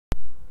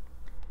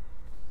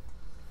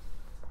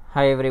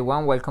Hi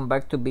everyone, welcome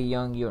back to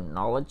Beyond Your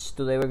Knowledge.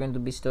 Today we're going to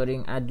be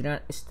studying adrenal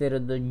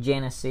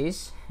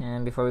steroidogenesis,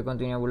 and before we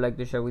continue I would like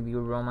to share with you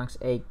Romans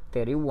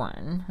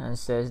 8:31, and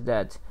says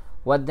that,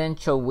 what then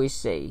shall we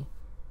say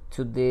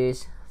to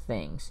these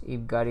things?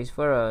 If God is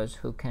for us,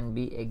 who can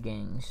be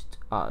against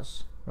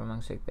us?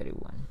 Romans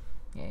 8:31.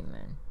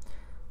 Amen.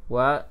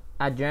 Well,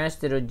 adrenal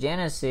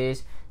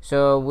steroidogenesis,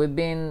 so we've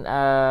been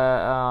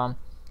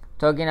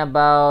talking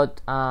about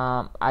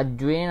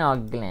adrenal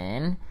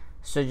gland.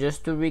 So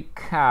just to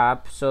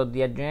recap, so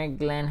the adrenal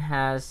gland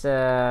has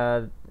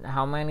has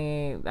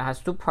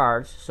two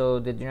parts. So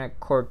the adrenal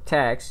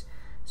cortex,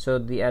 so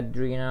the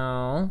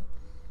adrenal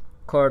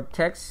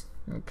cortex,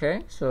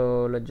 okay,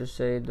 so let's just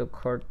say the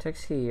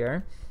cortex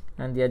here,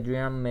 and the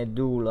adrenal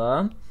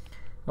medulla.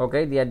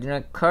 Okay, the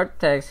adrenal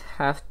cortex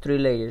have three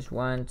layers,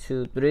 1,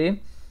 2, 3.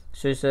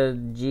 So it's a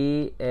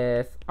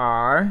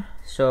GFR,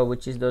 so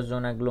which is the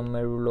zona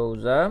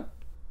glomerulosa.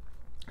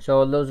 So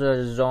all those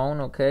are zone,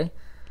 okay,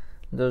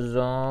 the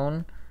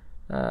zone,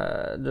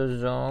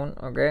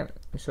 okay,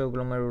 so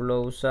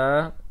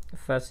glomerulosa,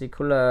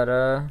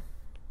 fasciculata,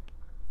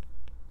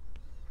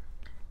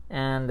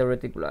 and the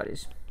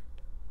reticularis,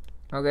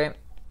 okay,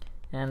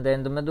 and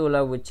then the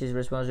medulla, which is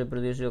responsible to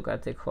produce your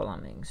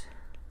catecholamines.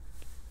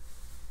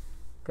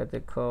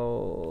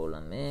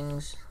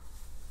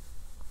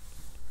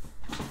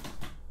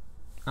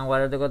 And what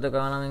are the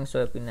catecholamines?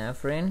 So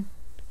epinephrine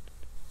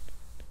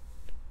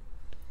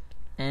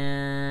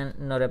and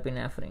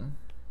norepinephrine.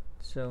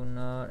 So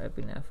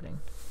norepinephrine,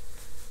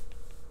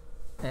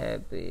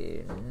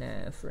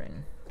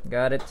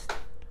 got it.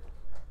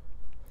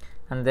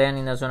 And then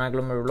in the zona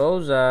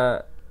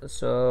glomerulosa,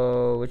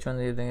 so which one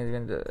do you think is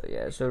going to,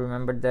 yeah, so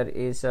remember that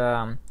is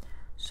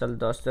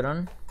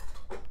aldosterone,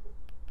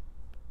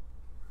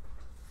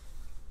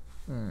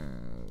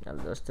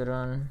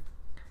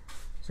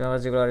 so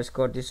vascular is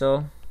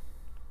cortisol,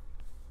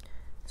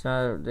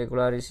 so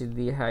vascular is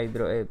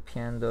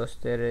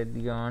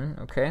dehydroepiandrosteredione,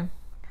 okay.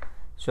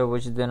 So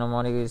which the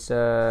mnemonic is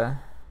so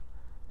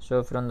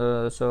from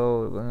the,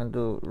 so we're going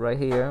to right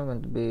here, we're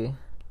going to be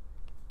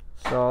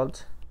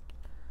salt,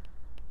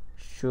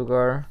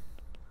 sugar,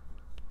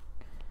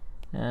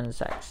 and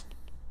sex.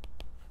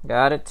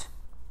 Got it?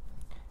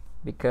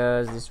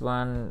 Because this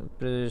one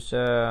produces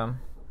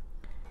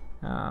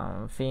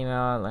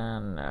female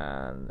and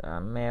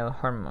male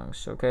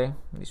hormones, okay,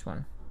 this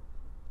one,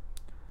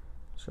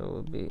 so it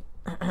will be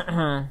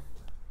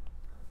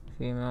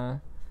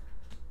female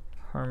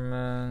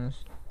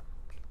hormones,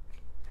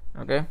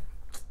 okay,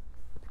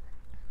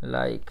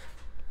 like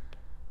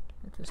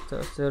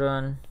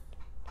testosterone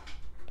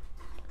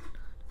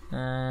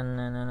and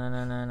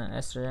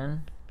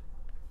estrogen.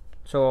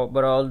 So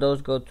but all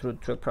those go through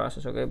a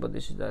process, okay, but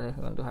this is not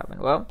going to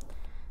happen. Well,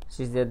 this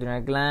is the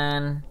adrenal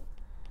gland.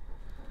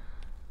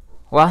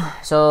 Well,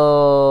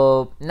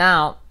 so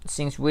now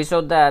since we saw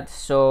that,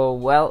 so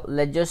well,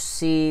 let's just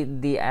see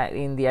the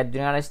in the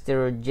adrenal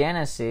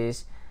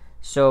steroidogenesis.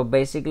 So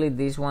basically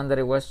this one that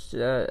I was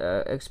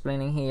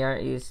explaining here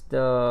is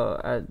the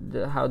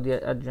how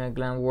the adrenal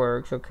gland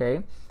works,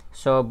 okay.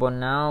 So but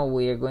now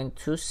we are going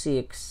to see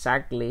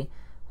exactly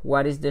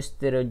what is the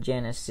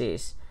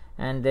steroidogenesis,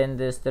 and then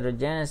the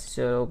steroidogenesis,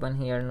 so open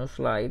here new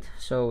slide,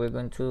 so we're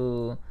going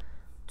to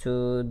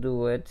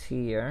do it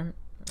here,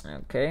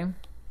 okay.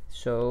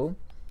 So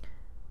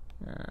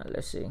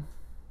let's see,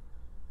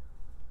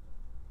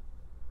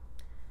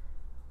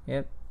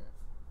 yep,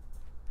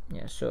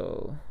 yeah,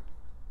 so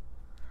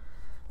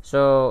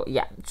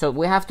yeah, so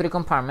we have three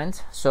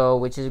compartments, so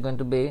which is going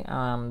to be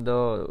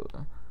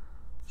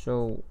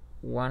so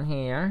 1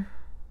 here,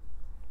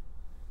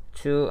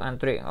 2 and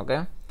 3,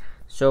 okay.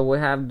 So we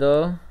have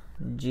the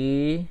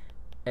GFR,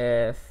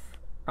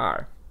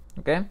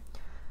 okay.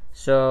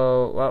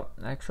 So well,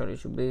 actually it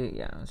should be,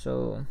 yeah,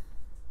 so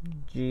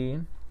G,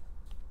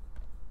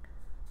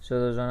 so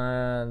the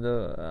zone,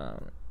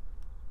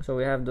 so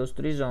we have those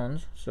three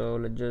zones, so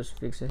let's just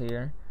fix it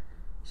here,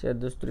 set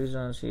those three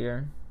zones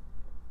here.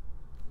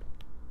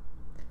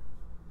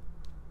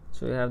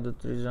 So we have the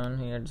three zones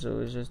here, so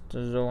it's just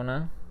the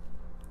zona,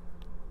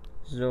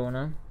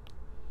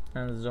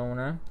 and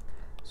zona.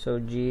 So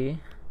GFR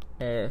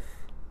is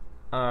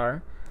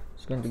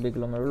going to be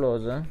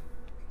glomerulosa,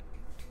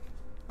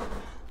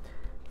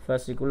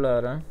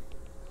 fasciculata,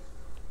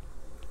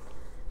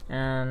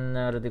 and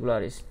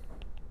reticularis.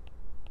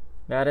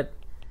 Got it?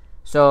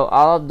 So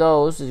all of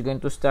those is going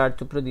to start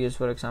to produce,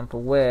 for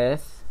example,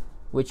 with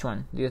which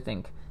one do you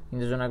think? In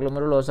the zona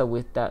glomerulosa,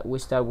 with that we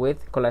start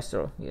with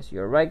cholesterol. Yes,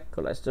 you're right,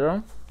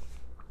 cholesterol.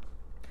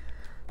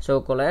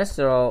 So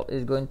cholesterol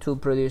is going to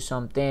produce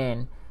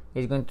something.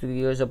 It's going to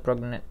use so it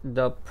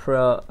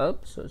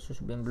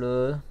should be in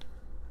blue.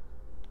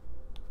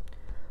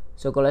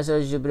 So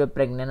cholesterol should be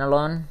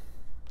pregnenolone,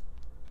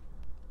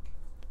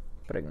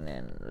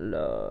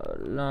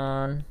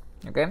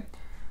 okay.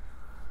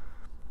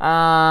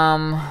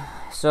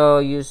 So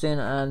using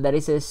that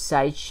is a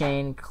side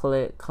chain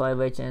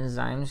cleavage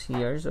enzymes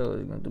here, so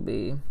it's going to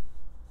be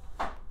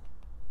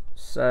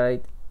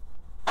side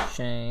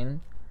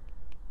chain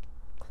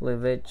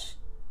cleavage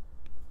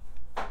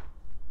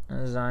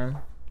enzyme.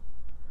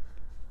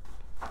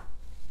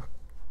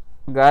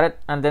 Got it?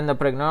 And then the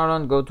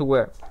pregnenolone go to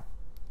where?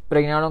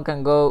 Pregnenolone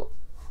can go,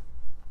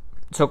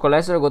 so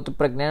cholesterol go to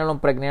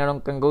pregnenolone,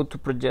 pregnenolone can go to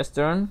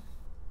progesterone.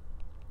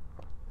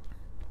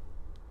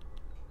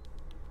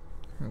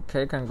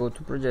 Okay, can go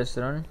to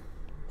progesterone.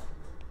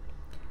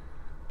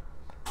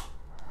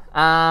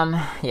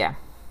 Yeah.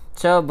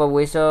 So, but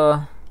we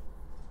saw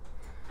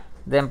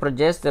then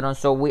progesterone.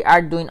 So we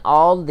are doing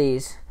all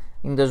this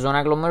in the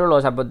zona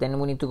glomerulosa, but then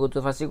we need to go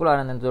to fascicular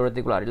and then to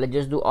reticular. Let's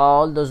just do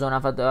all the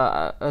zona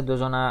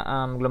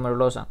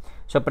glomerulosa.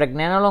 So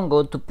pregnenolone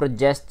go to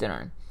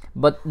progesterone,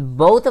 but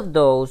both of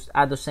those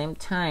at the same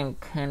time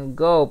can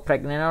go,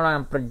 pregnenolone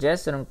and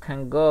progesterone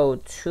can go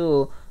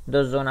to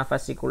the zona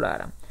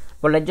fascicular.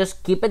 But let's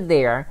just keep it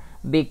there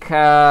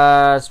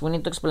because we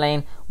need to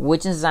explain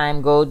which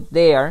enzyme goes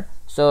there.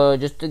 So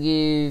just to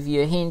give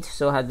you a hint,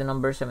 so I had the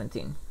number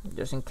 17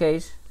 just in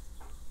case.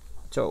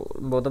 So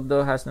both of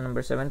those has the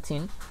number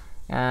 17,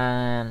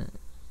 and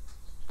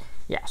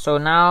yeah. So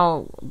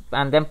now,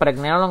 and then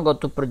pregnenolone go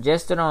to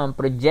progesterone,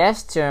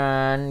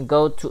 progesterone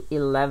go to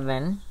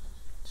 11.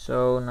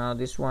 So now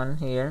this one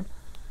here,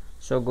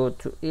 so go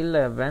to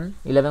 11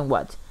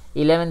 what?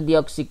 11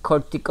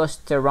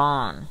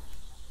 deoxycorticosterone.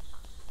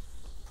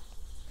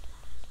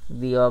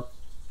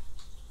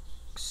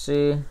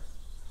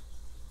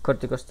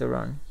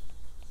 Deoxycorticosterone.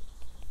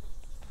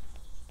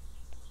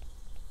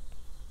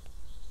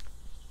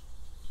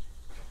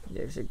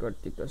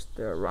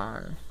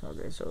 Deoxycorticosterone.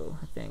 Okay, so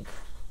I think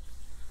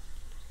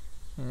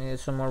we need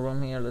some more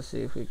room here. Let's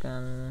see if we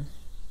can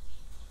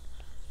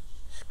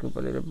scoop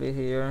a little bit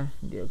here.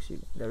 There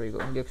we go.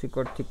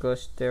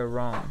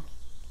 Deoxycorticosterone.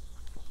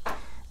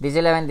 This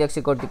 11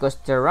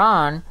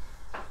 deoxycorticosterone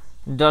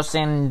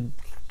doesn't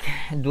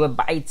do it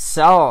by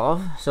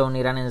itself, so we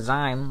need an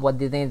enzyme. What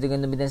do you think is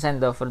going to be the enzyme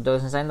though? For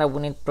those enzymes that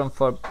we need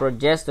for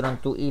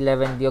progesterone to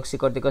 11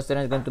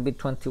 deoxycorticosterone is going to be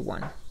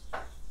 21.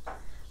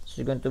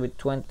 So it's going to be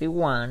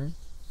 21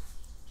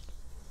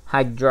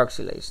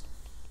 hydroxylase.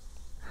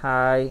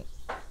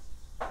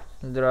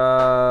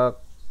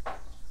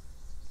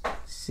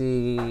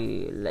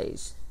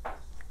 Hydroxylase.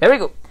 There we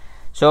go.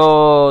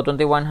 So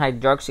 21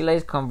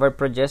 hydroxylase convert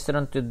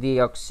progesterone to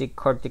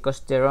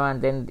deoxycorticosterone,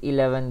 and then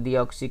 11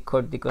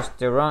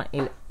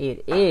 deoxycorticosterone.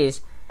 It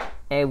is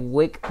a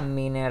weak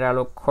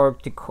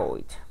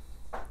mineralocorticoid.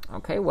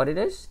 Okay, what it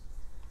is?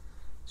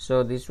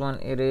 So this one,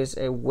 it is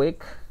a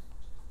weak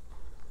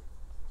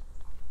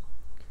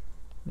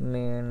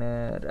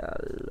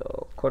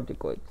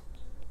mineralocorticoid.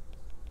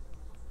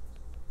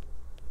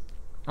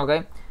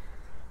 Okay,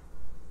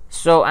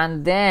 so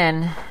and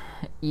then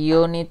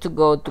you need to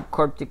go to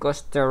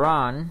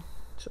corticosterone.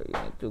 So you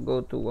need to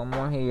go to one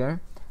more here.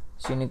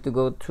 So you need to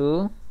go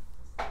to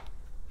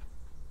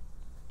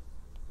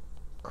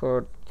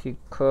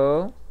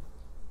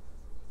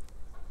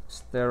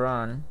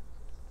corticosterone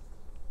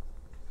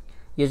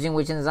using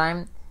which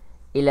enzyme?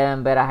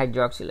 11 beta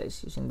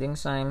hydroxylase. Using the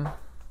enzyme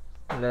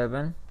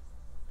 11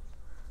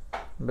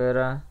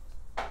 beta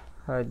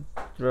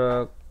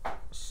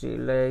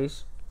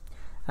hydroxylase.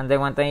 And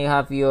then one time you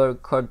have your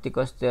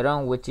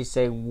corticosterone, which is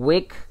a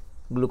weak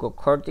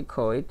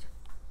glucocorticoid.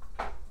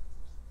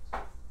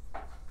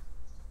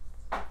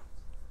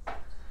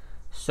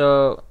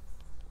 So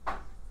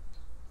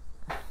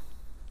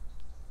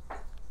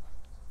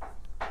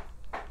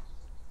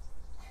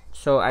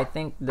I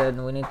think that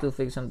we need to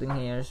fix something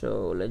here.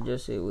 So let's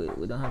just say we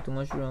don't have too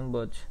much room,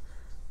 but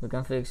we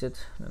can fix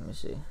it. Let me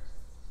see.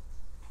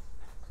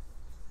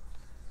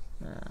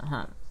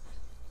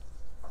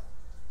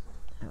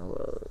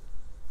 Well,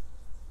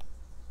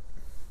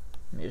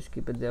 just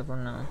keep it there for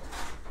now,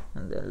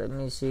 and then let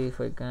me see if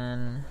I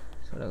can.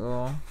 So let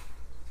go.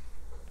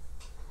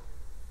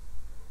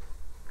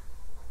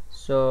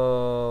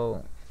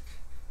 So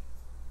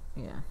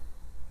yeah,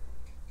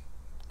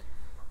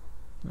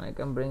 I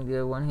can bring the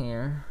other one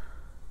here.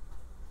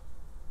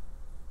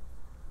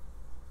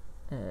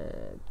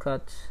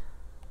 Cut.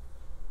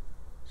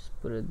 Just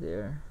put it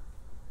there.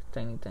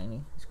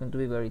 Tiny. It's going to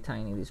be very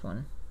tiny, this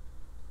one.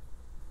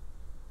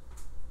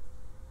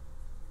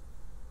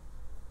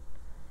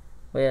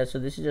 But yeah, so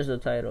this is just the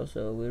title,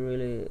 so we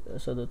really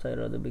saw the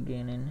title at the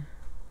beginning.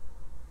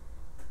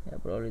 Yeah,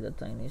 probably that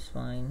tiny is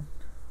fine.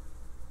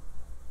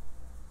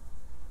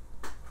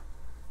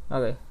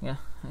 Okay, yeah,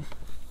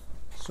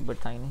 super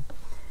tiny.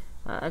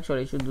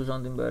 Actually I should do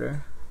something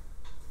better.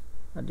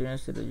 Adrenal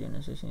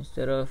Steroidogenesis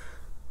instead of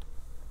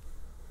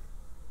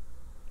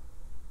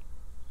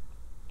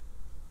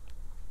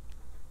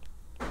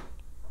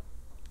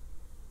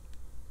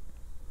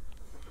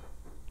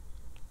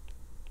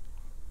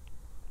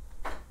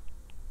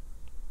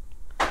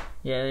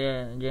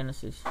yeah,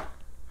 Genesis.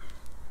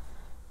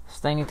 It's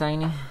tiny.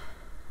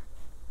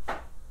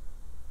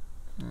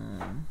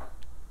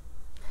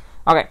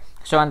 Okay,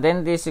 so and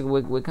then this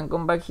we can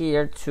come back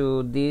here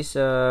to this.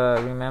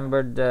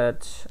 Remember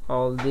that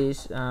all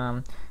this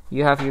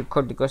you have your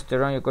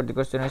corticosterone. Your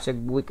corticosterone is a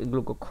weak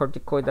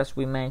glucocorticoid, as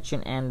we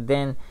mentioned, and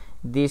then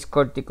this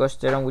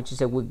corticosterone, which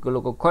is a weak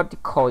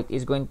glucocorticoid,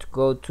 is going to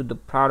go to the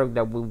product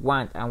that we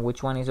want. And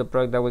which one is the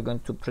product that we're going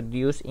to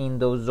produce in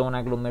those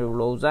zona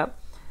glomerulosa?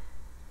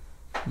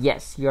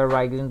 Yes, you're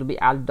right, it's going to be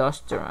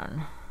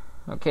aldosterone.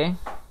 Okay,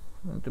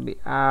 going to be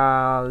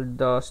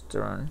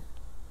aldosterone.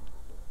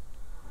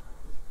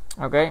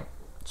 Okay,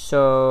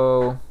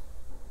 so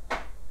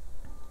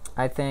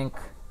I think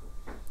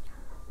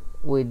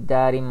with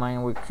that in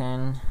mind we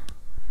can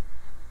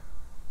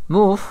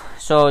move.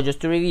 So just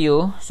to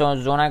review, so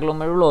zona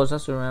glomerulosa,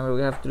 so remember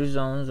we have three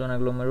zones: zona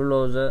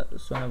glomerulosa,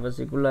 zona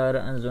vascular,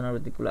 and zona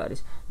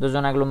reticularis. The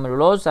zona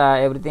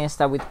glomerulosa, everything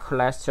starts with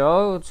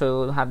cholesterol,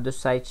 so you have the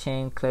side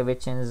chain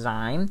cleavage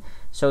enzyme.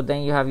 So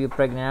then you have your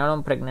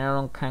pregnenolone.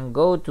 Pregnenolone can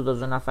go to the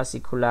zona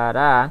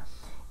fasciculara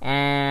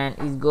and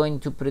it's going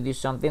to produce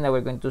something that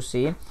we're going to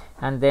see.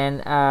 And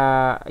then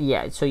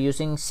yeah, so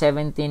using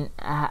 17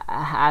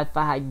 alpha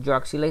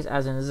hydroxylase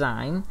as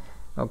enzyme.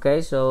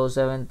 Okay, so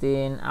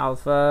 17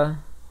 alpha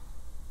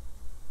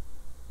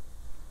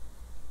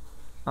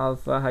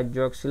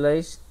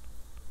hydroxylase.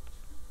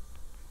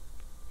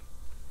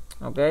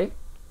 Okay,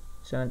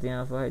 17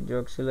 alpha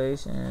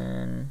hydroxylase,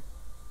 and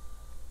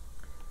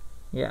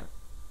yeah,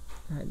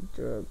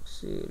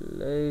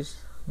 hydroxylase,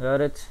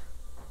 got it.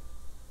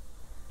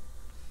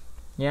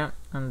 Yeah,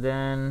 and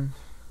then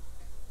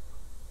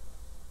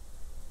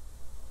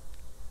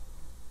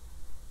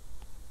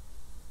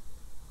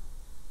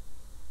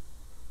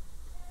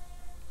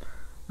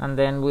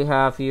we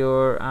have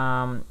your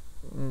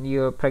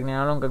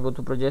pregnenolone can go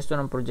to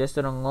progesterone.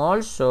 Progesterone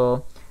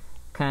also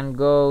can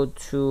go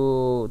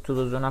to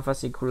the zona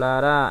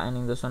fasciculara, and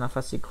in the zona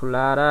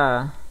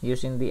fasciculara,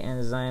 using the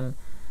enzyme,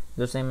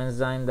 the same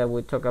enzyme that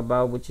we talked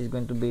about, which is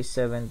going to be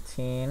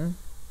 17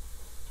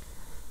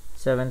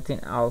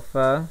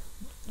 alpha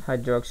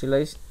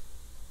hydroxylase.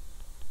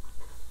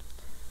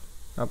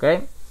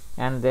 Okay,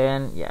 and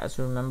then yeah,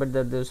 so remember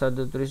that those are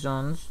the three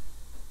zones.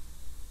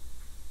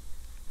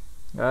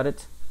 Got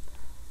it.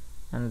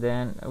 And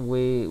then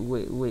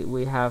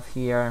we have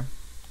here,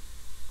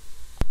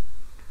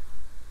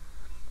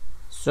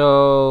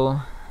 so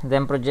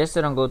then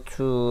progesterone go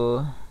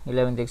to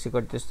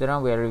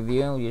 11-deoxycorticosterone. We are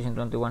reviewing using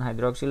 21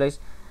 hydroxylase.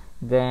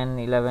 Then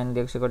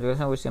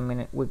 11-deoxycorticosterone with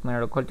a weak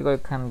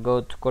mineralocorticoid can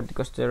go to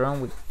corticosterone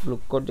with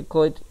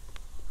glucocorticoid,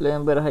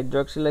 11-beta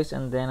hydroxylase,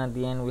 and then at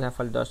the end we have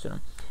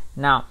aldosterone.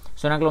 Now,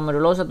 zona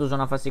glomerulosa to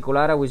zona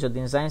fasciculara with the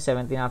enzyme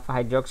 17 alpha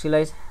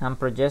hydroxylase, and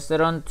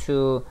progesterone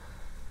to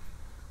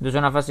the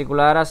zona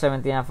fasciculara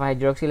 17 alpha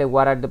hydroxylase.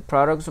 What are the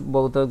products?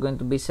 Both are going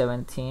to be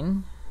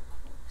 17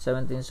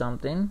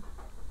 something.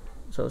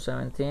 So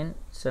 17.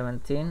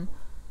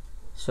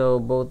 So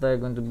both are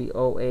going to be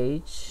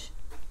OH.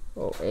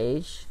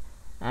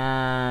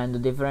 And the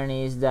difference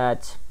is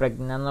that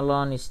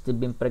pregnenolone is still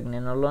being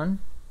pregnenolone.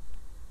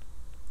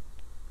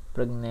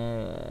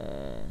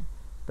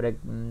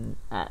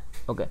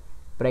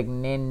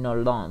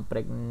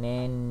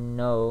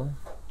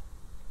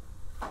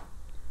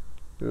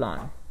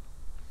 Pregnenolone.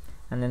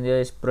 And then there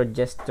is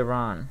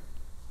progesterone.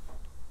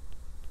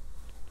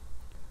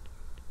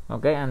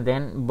 Okay, and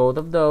then both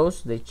of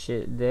those, the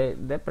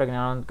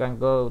pregnenolone can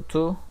go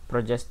to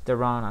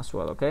progesterone as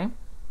well. Okay,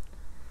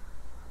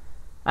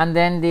 and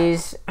then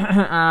this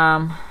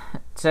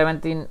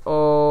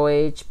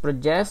 17-OH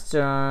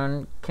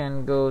progesterone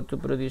can go to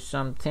produce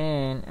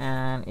something,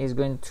 and is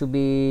going to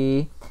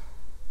be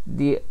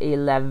the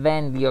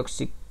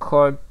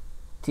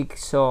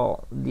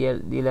 11-deoxycortisol. The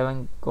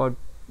 11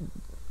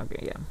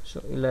 okay, yeah,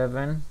 so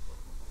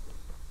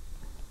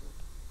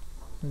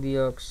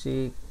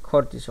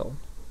 11-deoxycortisol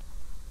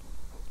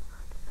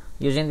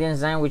using the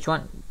enzyme, which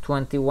one?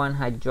 21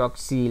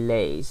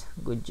 hydroxylase.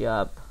 Good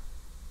job.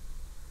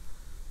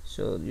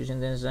 So using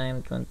the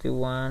enzyme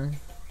 21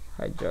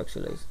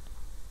 hydroxylase.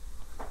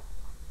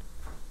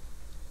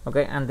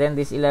 Okay, and then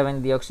this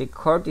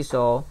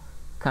 11-deoxycortisol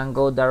can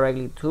go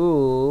directly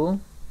to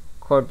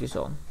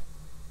cortisol.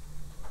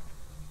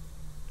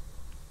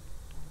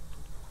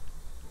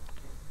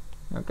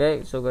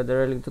 Okay, so go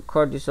directly to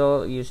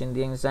cortisol using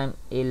the enzyme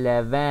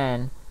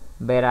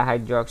 11-beta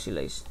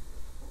hydroxylase.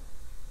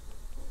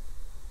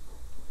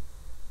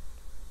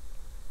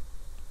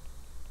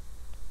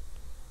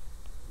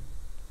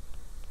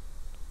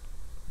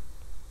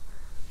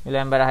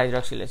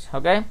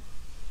 Okay,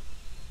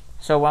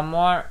 so one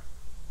more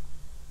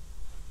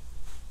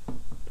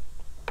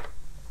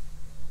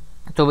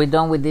to be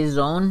done with this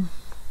zone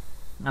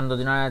and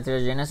adrenal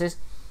steroidogenesis.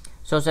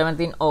 So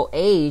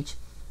 17-OH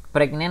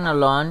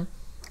pregnenolone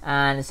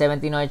and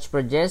 17-OH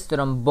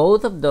progesterone,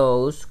 both of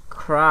those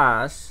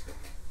cross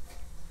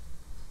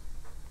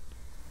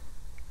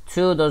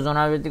to the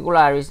zona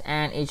reticularis,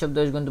 and each of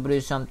those is going to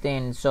produce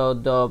something.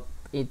 So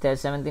it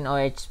has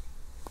 17-OH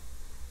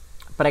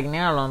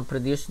pregnenolone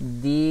produce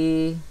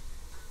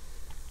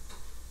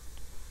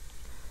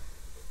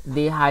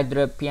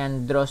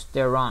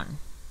dihydroepiandrosterone.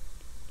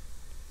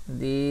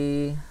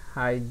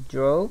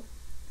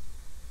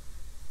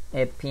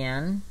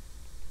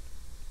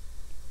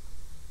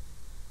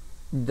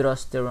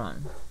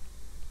 Dihydroepiandrosterone.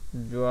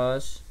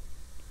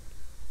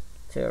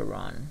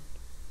 testosterone.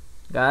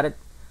 Got it?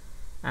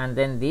 And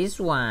then this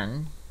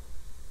one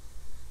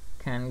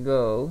can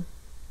go,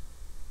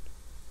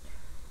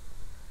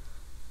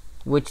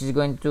 which is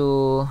going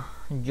to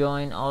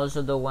join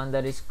also the one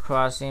that is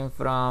crossing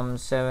from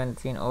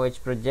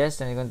 17-OH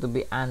progesterone. Is going to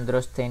be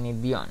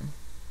androstenedione.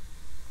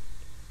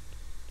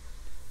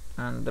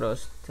 And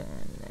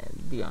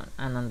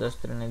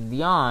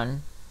androstenedione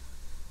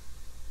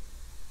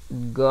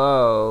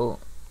go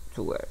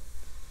to where?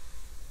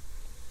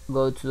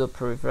 Go to the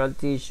peripheral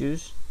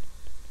tissues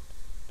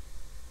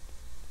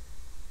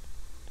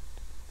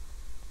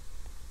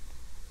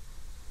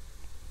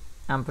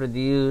and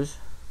produce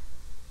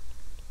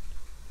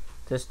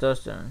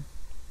testosterone.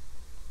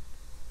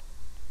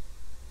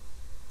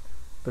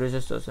 Produce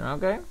testosterone,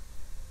 okay?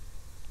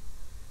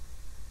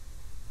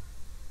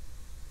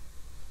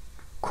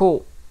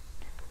 Cool.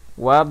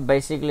 Well,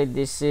 basically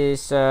this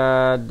is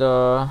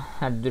the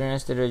adrenal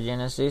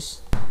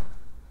steroidogenesis.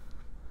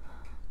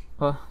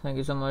 Well, thank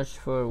you so much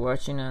for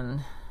watching,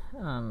 and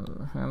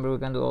remember, we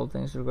can do all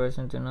things through Christ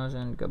and to us,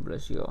 and God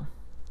bless you all.